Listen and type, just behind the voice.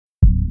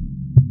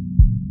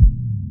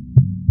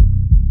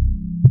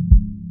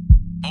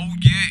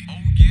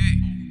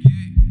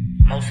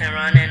Mosen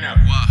running up.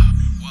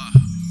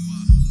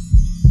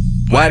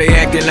 Why they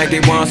acting like they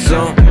want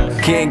some?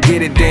 Can't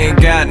get it, they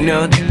ain't got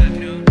none.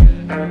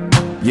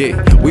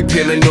 Yeah, we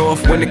peeling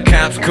off when the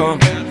cops come.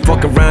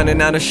 Fuck around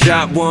and I done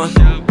shot one.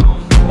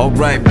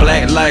 Alright,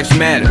 black lives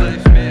matter.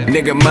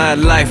 Nigga, my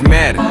life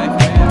matter.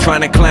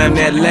 Tryna climb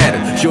that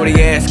ladder. Shorty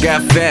ass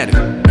got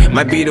fatter.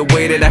 Might be the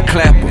way that I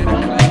clap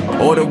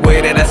her, or the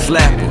way that I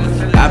slap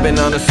her. I've been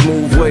on a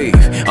smooth wave,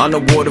 on the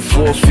water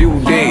for a few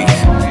days.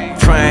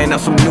 Trying out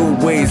some new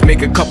ways,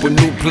 make a couple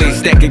new plays.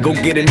 Stack it, go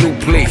get a new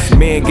place.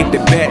 Man, get the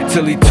bat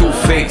till he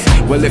two-faced.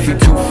 Well, if he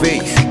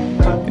two-faced,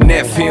 and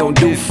that he don't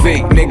do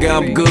fake. Nigga,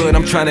 I'm good,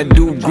 I'm tryna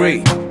do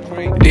great.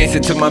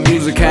 Dancing to my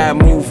music, how I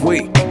move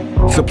weight.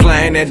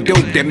 Supplying that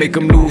dope that make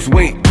them lose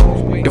weight.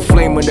 The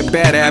flame of the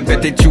batter, I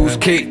bet they choose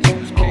cake.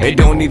 It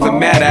don't even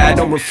matter, I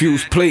don't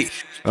refuse plate.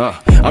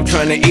 I'm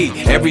tryna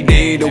eat every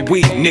day of the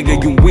week.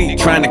 Nigga, you weak,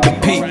 tryna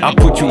compete, I'll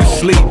put you to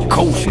sleep.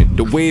 Coaching,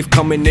 the wave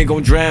coming, they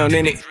gon' drown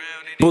in it.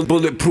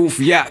 Bulletproof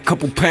yacht,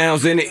 couple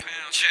pounds in it.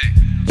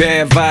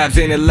 Bad vibes,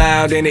 ain't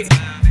allowed in it.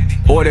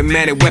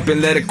 Automatic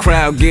weapon, let a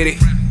crowd get it.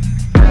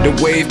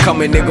 The wave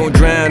coming, they gon'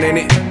 drown in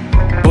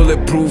it.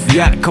 Bulletproof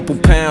yacht, couple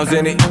pounds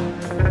in it.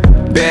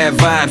 Bad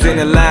vibes,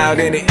 ain't allowed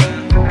in it.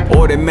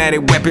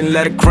 Automatic weapon,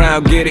 let a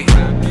crowd get it.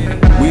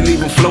 We leave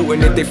them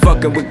floating if they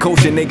fucking with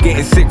coaching. They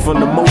getting sick from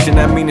the motion,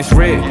 I mean it's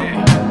red.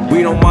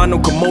 We don't mind no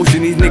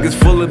commotion, these niggas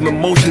full of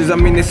emotions. I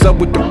mean it's up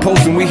with the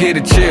potion, we here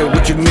to chill,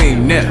 what you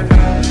mean,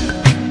 nah?